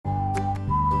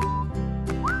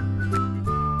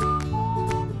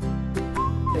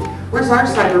Where's our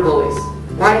cyberbullies?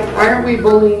 Why aren't we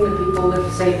bullying the people that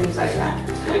say things like that?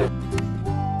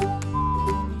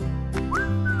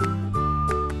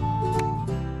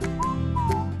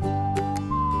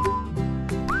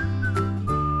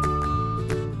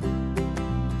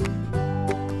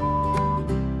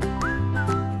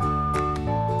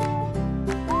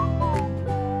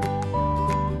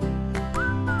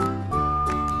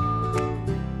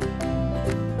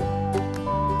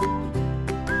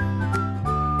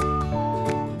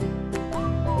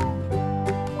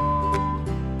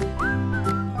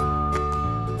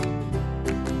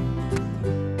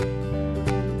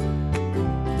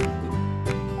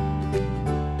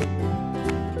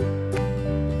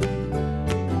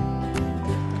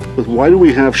 But why do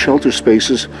we have shelter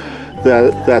spaces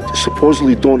that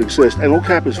supposedly don't exist? And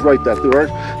OCAP is right that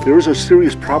there is a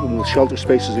serious problem with shelter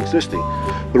spaces existing.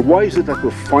 But why is it that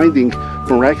we're finding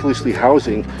miraculously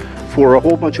housing for a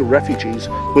whole bunch of refugees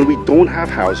when we don't have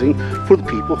housing for the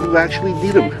people who actually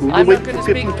need them, who have waited for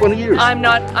 15, 20 years? I'm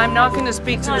not going to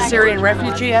speak to the Syrian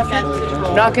refugee effort.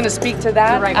 I'm not going to speak to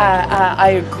that. I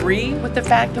agree with the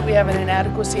fact that we have an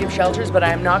inadequacy of shelters, but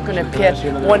I'm not going to pit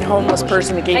one homeless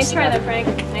person against another. Nice try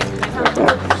there, Frank. Nice try.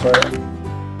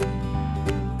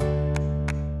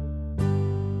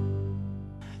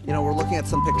 You know, we're looking at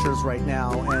some pictures right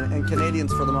now, and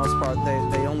Canadians, for the most part,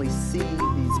 they only see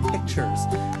these pictures.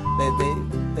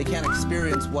 They can't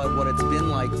experience what it's been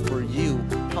like for you.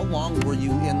 How long were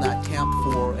you in that camp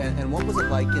for, and what was it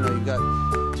like? You know, you've got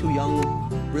two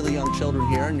really young children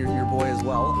here, and your boy as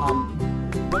well.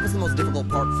 What was the most difficult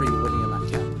part for you living in that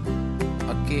camp?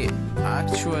 Okay,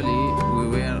 actually, we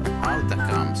were out the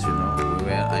camps, you know. We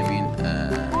were, I mean,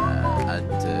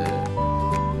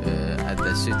 at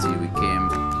the city we came.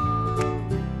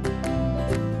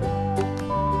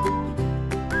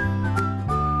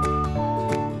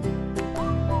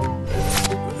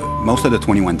 Most of the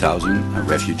 21,000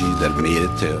 refugees that made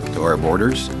it to our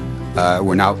borders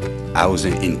were now housed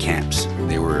in camps.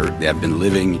 They have been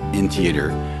living in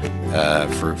theater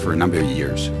for a number of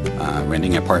years,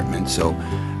 renting apartments. So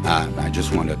I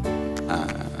just want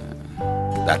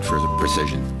that for the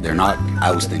precision. They're not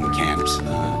housed in camps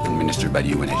administered by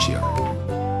the UNHCR.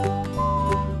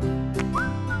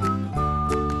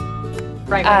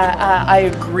 I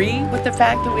agree with the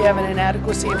fact that we have an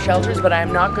inadequacy of shelters, but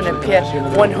I'm not going to pit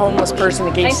one homeless person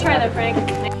against another. Nice try there, Frank.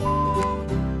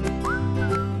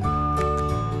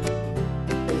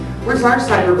 Where's our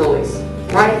cyberbullies?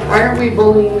 Why aren't we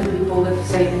bullying the people that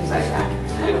say things like that?